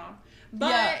 Thank you, Mom. But,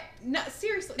 Yeah. no,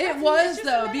 seriously. It that's- was it's just a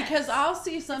though, mess. because I'll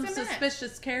see some It's a mess.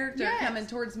 suspicious character Yes. coming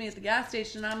towards me at the gas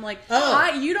station. I'm like,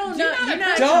 Oh. you don't Do know, not you're not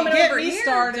approach Don't coming get over me here.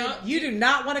 started. Don't- You do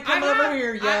not want to come I over have-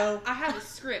 here, yo. I have a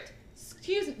script.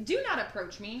 Excuse me. Do not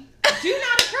approach me. Do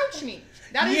not approach me.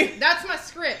 You- That's my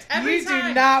script. Every You time.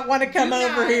 do not want to come Do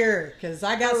over not. here because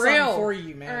I got For something real. for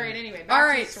you, man. All right. Anyway. All To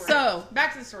right, the story. so-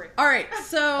 back to the story. All right,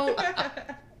 so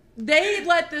they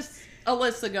let this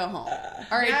Alyssa go home.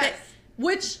 All right, Yes.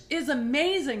 which is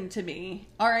amazing to me.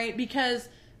 All right, because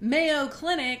Mayo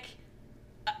Clinic,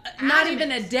 not Adamant.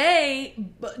 even a day,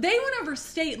 but they went over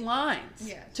state lines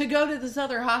Yes. to go to this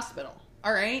other hospital.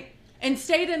 All right, and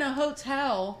stayed in a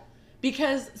hotel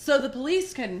because so the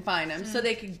police couldn't find him, so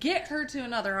they could get her to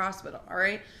another hospital. All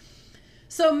right.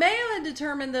 So Mayo had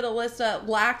determined that Alyssa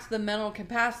lacked the mental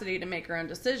capacity to make her own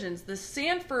decisions. The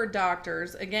Sanford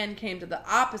doctors, again, came to the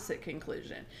opposite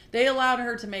conclusion. They allowed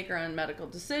her to make her own medical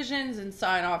decisions and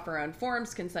sign off her own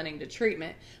forms consenting to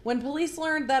treatment. When police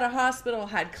learned that a hospital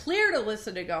had cleared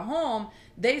Alyssa to go home,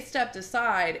 they stepped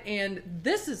aside, and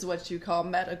this is what you call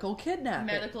medical kidnapping.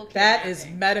 Medical That kidnapping. is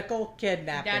medical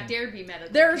kidnapping. That dare be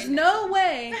medical. There's kidnapping. no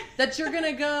way that you're going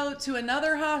to go to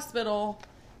another hospital.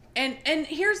 And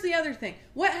here's the other thing.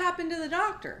 What happened to the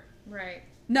doctor? Right.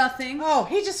 Nothing. Oh,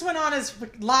 he just went on his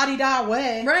la-di-da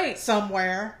way. Right.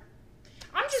 Somewhere.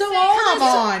 I'm just So saying. all Come this-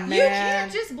 on, You man.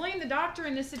 can't just blame the doctor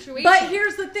in this situation. But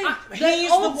here's the thing. He's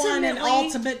the one and ultimately-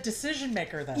 ultimate decision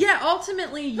maker, though. Yeah,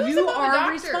 ultimately, Who's you above the are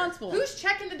doctor? responsible. Who's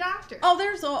checking the doctor? Oh,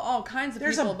 there's all kinds of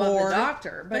There's people a above board. the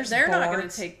doctor, but There's they're not going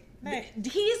boards. to take. Hey.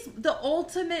 He's the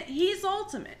ultimate. He's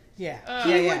ultimate. Yeah.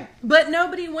 He yeah. But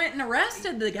nobody went and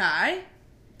arrested the guy.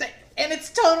 And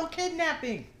it's total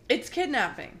kidnapping. It's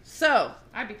kidnapping. So,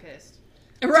 I'd be pissed.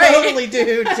 right. Totally,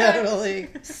 dude. Totally.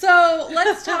 So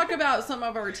let's talk about some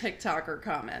of our TikToker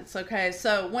comments. Okay,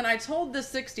 so when I told the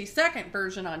 60-second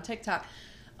version on TikTok,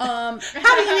 How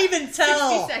do you even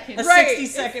tell 60 seconds. a Right.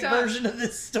 60-second It's tough. version of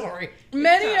this story?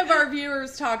 many of our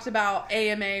viewers talked about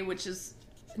AMA, which is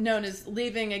known as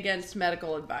leaving against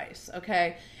medical advice.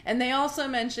 Okay, and they also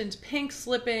mentioned pink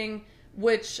slipping,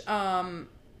 which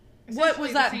what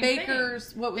was Essentially that? the same Baker's.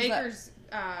 thing. What was Baker's,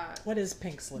 What is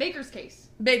pink slip? Baker's case.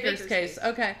 that? Baker's case.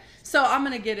 Okay, so I'm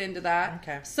going to get into that.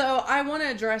 Okay. So I want to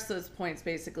address those points.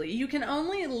 Basically, you can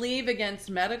only leave against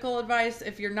medical advice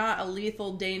if you're not a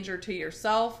lethal danger to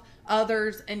yourself,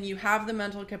 others, and you have the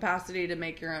mental capacity to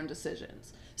make your own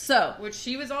decisions. So Which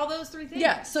she was all those three things.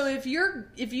 yeah, so if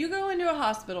you go into a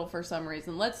hospital for some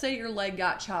reason, let's say your leg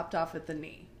got chopped off at the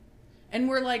knee. And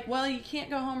we're like, well, you can't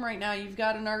go home right now. You've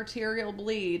got an arterial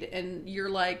bleed. And you're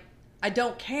like, I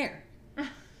don't care.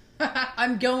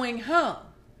 I'm going home.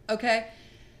 Okay?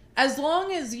 As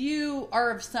long as you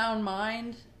are of sound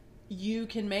mind, you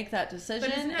can make that decision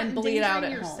But isn't that and bleed out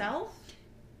at endangering home. yourself?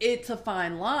 It's a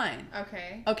fine line.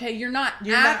 Okay. Okay, you're not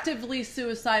You're not- actively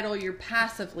suicidal, you're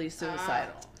passively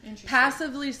suicidal. Interesting.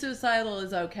 Passively suicidal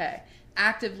is okay.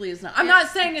 Actively is not. I'm not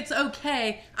saying it's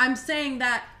okay. I'm saying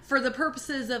that for the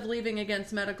purposes of leaving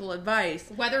against medical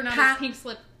advice. Whether or not Pa- it's pink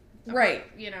slip, Right.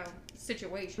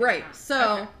 situation. or Right. not.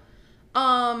 So,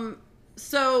 Okay.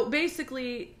 so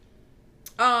basically,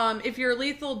 if you're a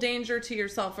lethal danger to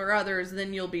yourself or others,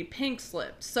 then you'll be pink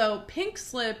slipped. So pink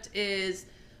slipped is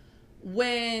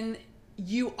when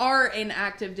you are an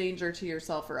active danger to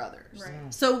yourself or others.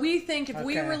 Right. So we think if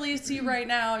we Okay. release you right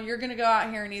now, you're going to go out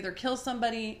here and either kill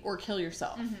somebody or kill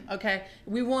yourself. Okay?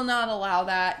 We will not allow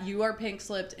that. You are pink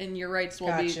slipped and your rights will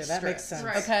be Gotcha, that stripped. makes sense.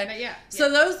 Right. Okay? But yeah. So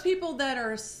those people that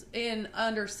are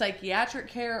under psychiatric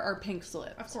care are pink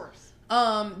slipped. Of course.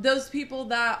 Those people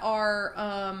that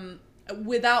are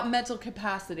without mental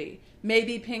capacity may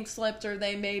be pink slipped, or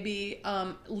they may be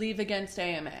leave against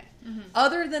AMA.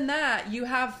 Other than that, you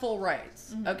have full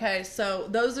rights. Okay, so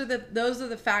those are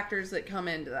the factors that come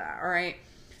into that. All right.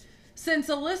 Since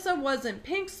Alyssa wasn't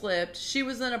pink slipped, she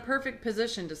was in a perfect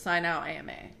position to sign out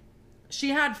AMA. She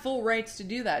had full rights to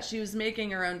do that. She was making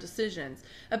her own decisions.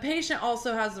 A patient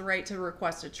also has the right to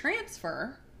request a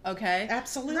transfer. Okay.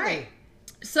 Absolutely. Right.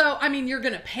 So, I mean, you're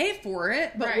going to pay for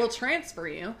it, but Right. we'll transfer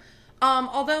you.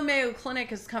 Although Mayo Clinic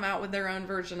has come out with their own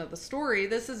version of the story,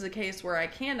 this is a case where I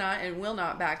cannot and will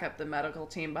not back up the medical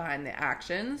team behind the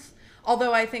actions.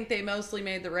 Although I think they mostly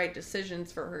made the right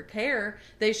decisions for her care,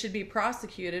 they should be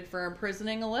prosecuted for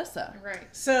imprisoning Alyssa. Right.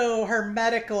 So her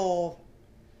medical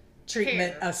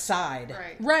treatment Care. aside.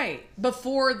 Right. Right.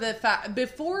 Before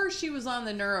she was on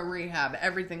the neuro rehab,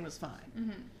 everything was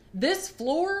fine. This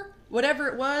floor, whatever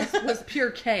it was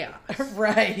pure chaos.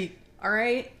 Right. All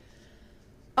right.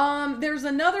 There's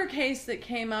another case that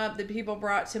came up that people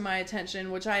brought to my attention,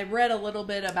 which I read a little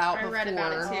bit about I before. read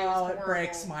about it too. Oh, It's it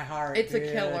breaks horrible. my heart. It's a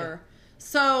dude. killer.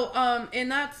 So, and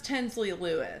that's Tinsley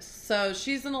Lewis. So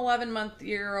she's an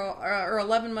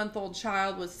 11-month-old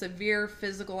child with severe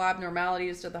physical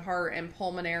abnormalities to the heart and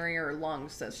pulmonary or lung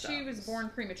system. She was born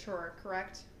premature,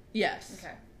 correct? Yes.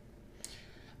 Okay.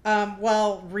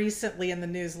 Well, recently in the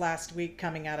news last week,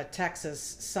 coming out of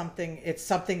Texas, it's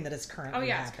something that is currently Oh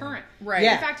yeah, it's happening. current. Right.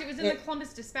 Yeah. In fact, it was in the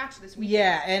Columbus Dispatch this week.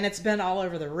 Yeah, and it's been all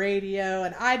over the radio,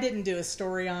 and I didn't do a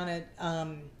story on it,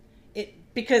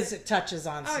 because it touches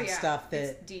on Oh some yeah. stuff that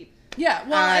It's deep. Yeah.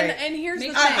 Well, and here's the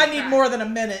Makes thing. I need more than a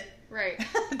minute Right. to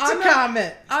I'm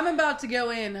comment. I'm about to go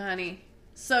in, honey.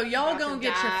 So y'all About gonna to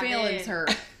get your dive feelings in.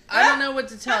 hurt. I don't know what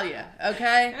to tell you,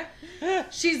 okay?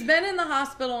 She's been in the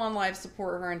hospital on life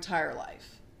support her entire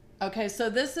life. Okay, so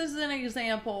this is an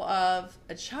example of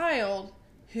a child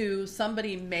who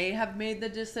somebody may have made the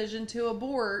decision to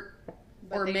abort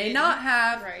But or they may didn't. not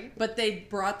have, Right. but they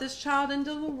brought this child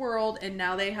into the world and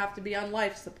now they have to be on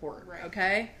life support, Right.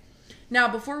 okay? Now,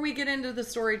 before we get into the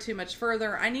story too much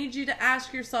further, I need you to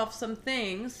ask yourself some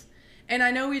things. And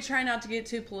I know we try not to get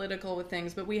too political with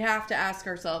things, but we have to ask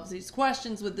ourselves these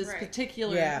questions with this Right.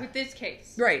 particular... Yeah. With this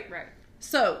case. Right. Right.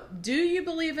 So, do you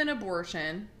believe in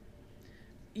abortion?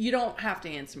 You don't have to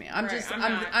answer me. I'm Right, just... I'm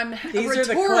not. I'm These are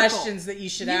the rhetorical. questions that you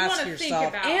should You ask wanna think yourself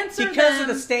about. Answer because them.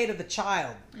 of the state of the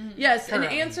child. Yes, Currently.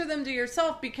 and answer them to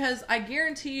yourself, because I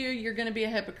guarantee you're going to be a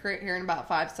hypocrite here in about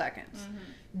 5 seconds.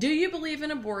 Do you believe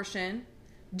in abortion?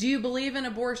 Do you believe in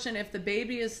abortion if the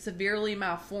baby is severely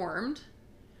malformed?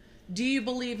 Do you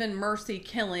believe in mercy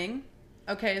killing?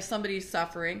 Okay, if somebody's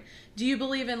suffering. Do you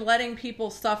believe in letting people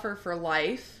suffer for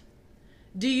life?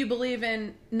 Do you believe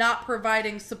in not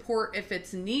providing support if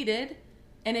it's needed?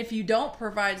 And if you don't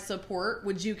provide support,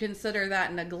 would you consider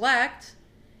that neglect?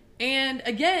 And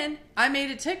again, I made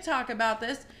a TikTok about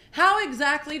this. How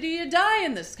exactly do you die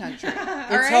in this country? All It's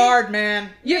right? hard, man.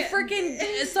 You Yeah.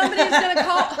 freaking somebody's gonna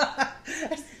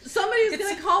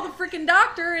call the freaking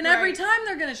doctor, and every Right. time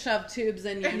they're gonna shove tubes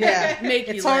in you, and Yeah, make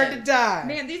you it's hard live. to die.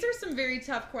 Man, these are some very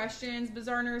tough questions,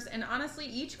 Bizarreners, and honestly,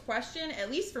 each question, at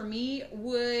least for me,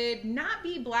 would not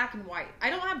be black and white. I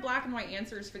don't have black and white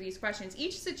answers for these questions.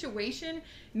 Each situation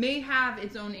may have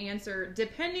its own answer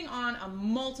depending on a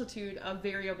multitude of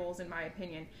variables, in my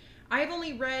opinion. I have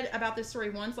only read about this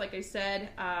story once, like I said,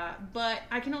 but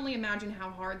I can only imagine how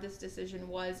hard this decision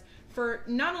was for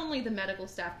not only the medical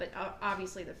staff, but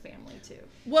obviously the family, too.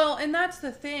 Well, and that's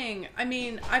the thing. I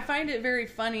mean, I find it very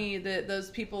funny that those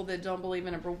people that don't believe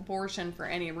in abortion for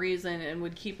any reason and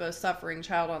would keep a suffering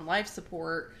child on life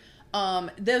support,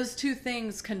 those two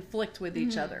things conflict with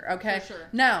each other, okay? For sure.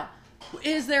 Now,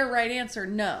 is there a right answer?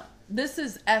 No. This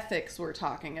is ethics we're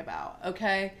talking about,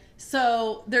 okay?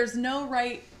 So there's no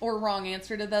right or wrong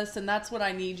answer to this, and that's what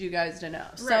I need you guys to know.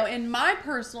 So Right. in my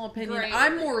personal opinion, Right.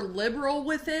 I'm more liberal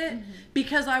with it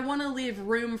because I want to leave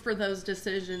room for those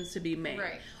decisions to be made.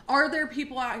 Right. Are there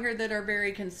people out here that are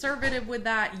very conservative with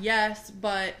that? Yes,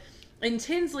 but in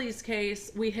Tinsley's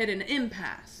case, we hit an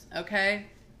impasse, okay?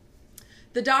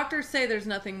 The doctors say there's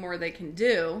nothing more they can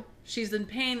do. She's in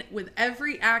pain with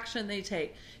every action they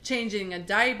take. Changing a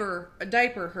diaper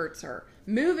hurts her.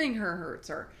 Moving her hurts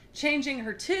her. Changing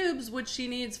her tubes, which she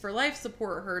needs for life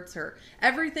support, hurts her.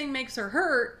 Everything makes her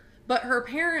hurt, but her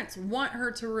parents want her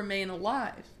to remain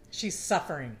alive. She's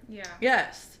suffering. Yeah.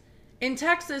 Yes. In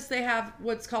Texas, they have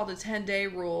what's called a 10-day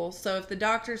rule. So if the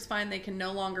doctors find they can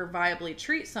no longer viably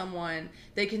treat someone,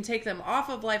 they can take them off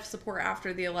of life support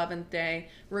after the 11th day,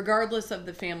 regardless of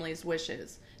the family's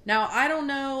wishes. Now, I don't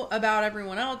know about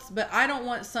everyone else, but I don't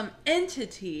want some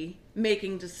entity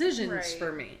making decisions Right.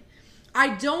 for me.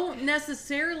 I don't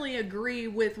necessarily agree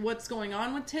with what's going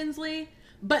on with Tinsley,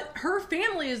 but her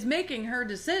family is making her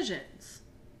decisions.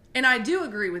 And I do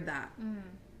agree with that.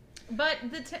 But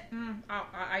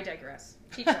I digress.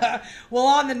 Keep going. Well,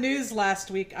 on the news last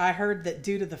week, I heard that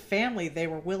due to the family, they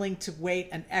were willing to wait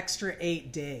an extra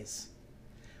 8 days.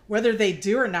 Whether they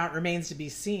do or not remains to be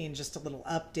seen. Just a little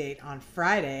update. On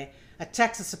Friday, a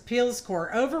Texas appeals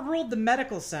court overruled the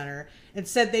medical center and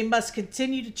said they must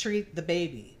continue to treat the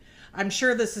baby. I'm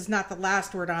sure this is not the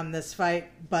last word on this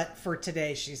fight, but for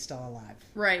today, she's still alive.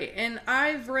 Right. And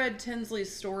I've read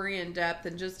Tinsley's story in depth,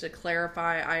 and just to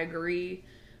clarify, I agree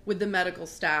with the medical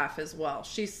staff as well.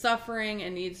 She's suffering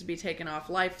and needs to be taken off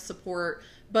life support,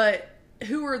 but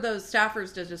who are those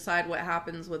staffers to decide what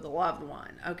happens with the loved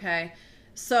one, okay?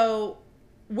 So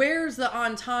where's the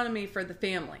autonomy for the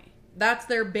family? That's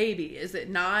their baby, is it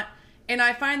not? And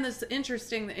I find this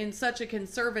interesting that in such a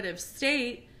conservative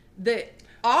state that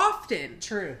often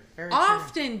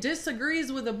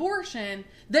disagrees with abortion,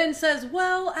 then says,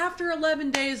 well, after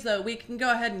 11 days, though, we can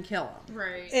go ahead and kill him.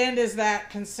 Right. And is that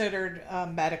considered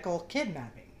medical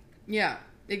kidnapping? Yeah,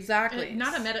 exactly.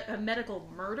 Not a medical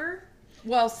murder?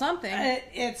 Well, something.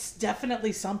 It's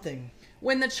definitely something.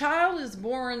 When the child is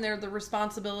born, they're the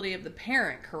responsibility of the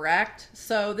parent, correct?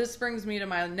 So this brings me to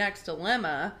my next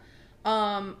dilemma.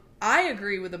 I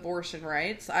agree with abortion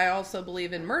rights. I also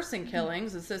believe in MRSA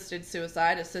killings, assisted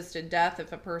suicide, assisted death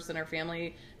if a person or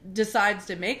family decides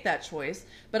to make that choice.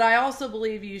 But I also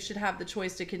believe you should have the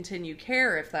choice to continue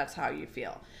care if that's how you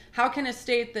feel. How can a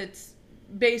state that's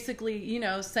basically,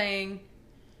 saying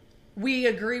we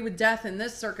agree with death in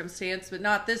this circumstance, but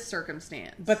not this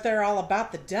circumstance? But they're all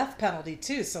about the death penalty,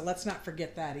 too, so let's not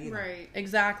forget that either. Right.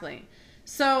 Exactly.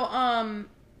 So,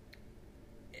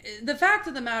 the fact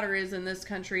of the matter is, in this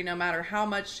country, no matter how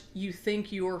much you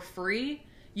think you're free,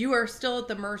 you are still at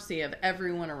the mercy of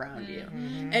everyone around you.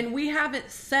 And we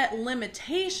haven't set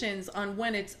limitations on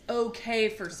when it's okay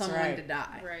for someone to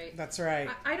die. Right. That's right.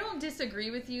 I don't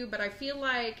disagree with you, but I feel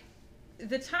like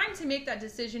the time to make that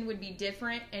decision would be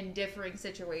different in differing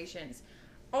situations.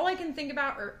 All I can think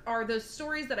about are those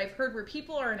stories that I've heard where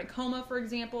people are in a coma, for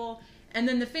example, and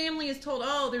then the family is told,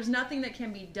 oh, there's nothing that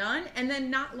can be done. And then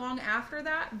not long after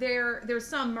that, there's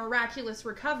some miraculous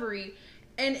recovery.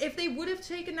 And if they would have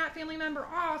taken that family member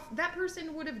off, that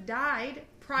person would have died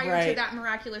prior to that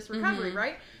miraculous recovery,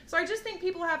 right? So I just think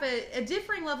people have a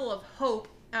differing level of hope,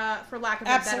 for lack of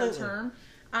a better term.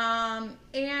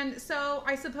 And so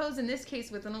I suppose in this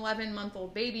case with an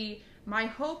 11-month-old baby, my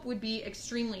hope would be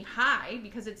extremely high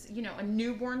because it's, a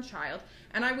newborn child.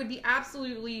 And I would be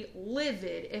absolutely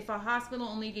livid if a hospital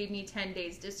only gave me 10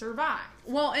 days to survive.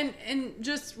 Well, and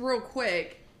just real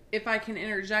quick, if I can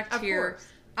interject here. Course.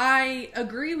 I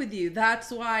agree with you. That's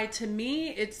why, to me,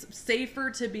 it's safer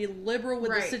to be liberal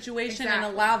with the situation and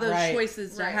allow those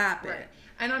choices to happen. Right.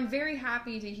 And I'm very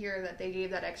happy to hear that they gave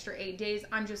that extra 8 days.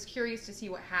 I'm just curious to see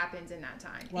what happens in that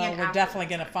time. Well, we're definitely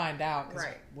going to find out.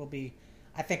 Right.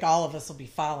 I think all of us will be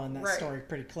following that story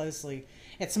pretty closely.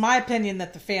 It's my opinion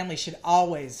that the family should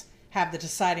always have the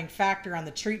deciding factor on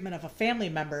the treatment of a family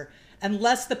member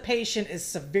unless the patient is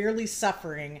severely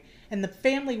suffering and the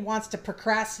family wants to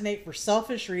procrastinate for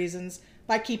selfish reasons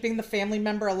by keeping the family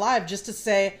member alive just to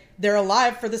say they're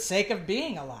alive for the sake of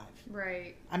being alive.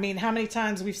 Right. I mean, how many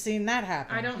times we've seen that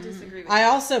happen? I don't disagree with I you.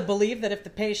 also believe that if the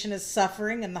patient is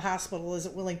suffering and the hospital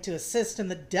isn't willing to assist in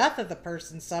the death of the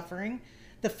person suffering,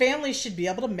 the family should be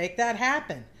able to make that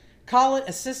happen. Call it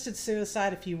assisted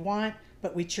suicide if you want,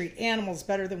 but we treat animals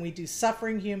better than we do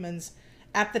suffering humans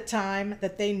at the time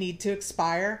that they need to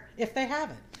expire if they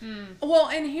haven't. Well,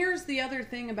 and here's the other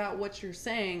thing about what you're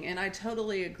saying, and I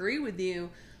totally agree with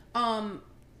you.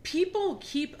 people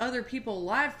keep other people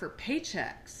alive for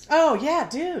paychecks. Oh yeah,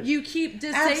 dude. You keep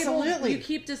disabled. Absolutely. You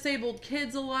keep disabled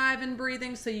kids alive and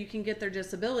breathing so you can get their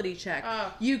disability check.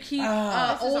 Oh. You keep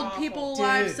This is old awful. people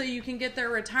alive Dude. so you can get their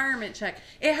retirement check.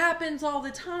 It happens all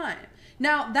the time.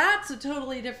 Now that's a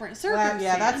totally different circumstance.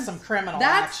 yeah, that's some criminal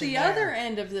That's action the there. other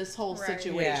end of this whole Right.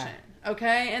 situation.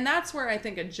 Okay, and that's where I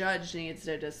think a judge needs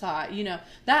to decide. You know,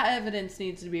 that evidence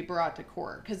needs to be brought to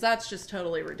court because that's just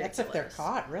totally ridiculous. That's if they're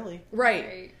caught, really.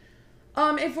 Right.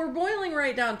 If we're boiling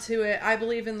right down to it, I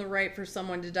believe in the right for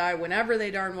someone to die whenever they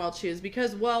darn well choose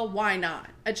because, well, why not?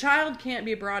 A child can't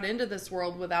be brought into this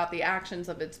world without the actions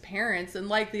of its parents. And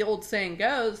like the old saying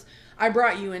goes, I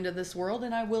brought you into this world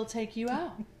and I will take you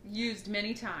out. Used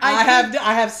many times. I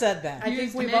have said that. I think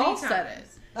Used we've many all said it. times.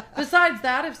 Besides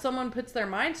that, if someone puts their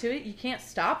mind to it, you can't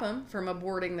stop them from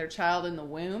aborting their child in the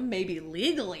womb, maybe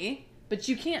legally, but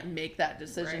you can't make that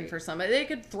decision Right. for somebody. They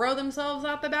could throw themselves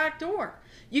out the back door.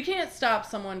 You can't stop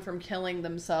someone from killing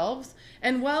themselves.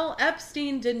 And, well,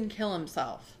 Epstein didn't kill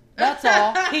himself. That's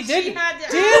all. He She didn't. had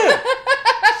to Dude.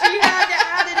 She had to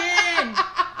add it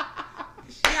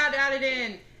in. She had to add it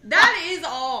in. That is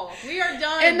all. We are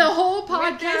done. And the whole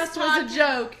with this podcast was a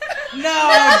joke.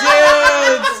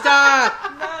 No, dude, stop.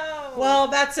 No. Well,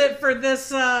 that's it for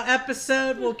this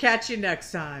episode. We'll catch you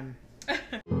next time.